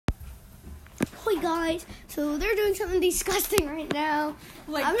Coffee guys. So they're doing something disgusting right now.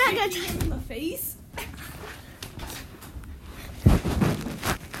 Like, I'm not gonna kicking him in the face.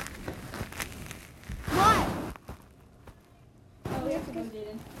 What? Oh, we have to go,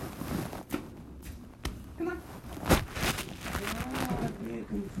 Jaden. Come on.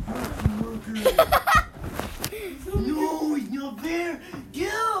 No, he's not there.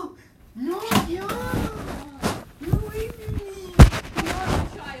 Go. No, no. No, wait for me. Come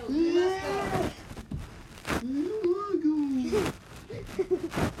on, child. You must go. I don't want to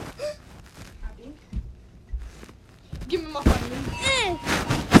Happy? Give me my phone. Eh.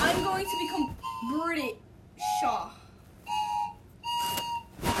 I'm going to become British.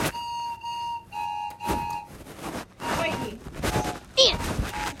 Fight me. Yeah.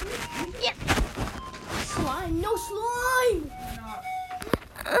 Yeah. Slime. No slime. Not.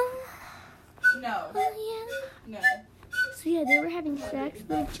 Oh, No. yeah. No. So yeah, they were having sex,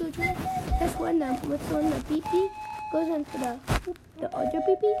 little children. That's when what's the one, the pee-pee goes into the other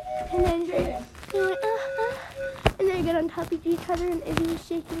pee-pee, and then they're like, and they get on top of each other, and Izzy was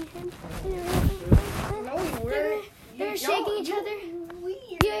shaking him, and No, you weren't. they were shaking each other.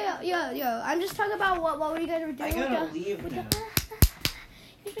 Yeah. I'm just talking about what you guys were doing. I gotta leave now.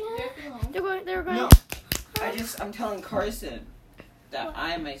 They were going. No, I'm telling Carson that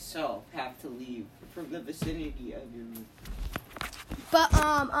I myself have to leave from the vicinity of your room. But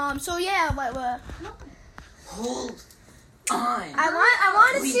so yeah, what? Hold on. I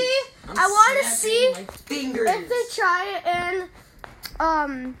want to Please. see. I'm I want to snapping see my fingers. if they try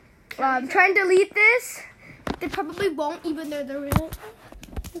and try and delete this. They probably won't, even though they're in it.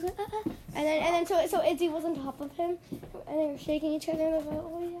 And then so Izzy was on top of him, and they were shaking each other. And I was like,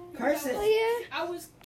 oh yeah, Carson. oh yeah. I was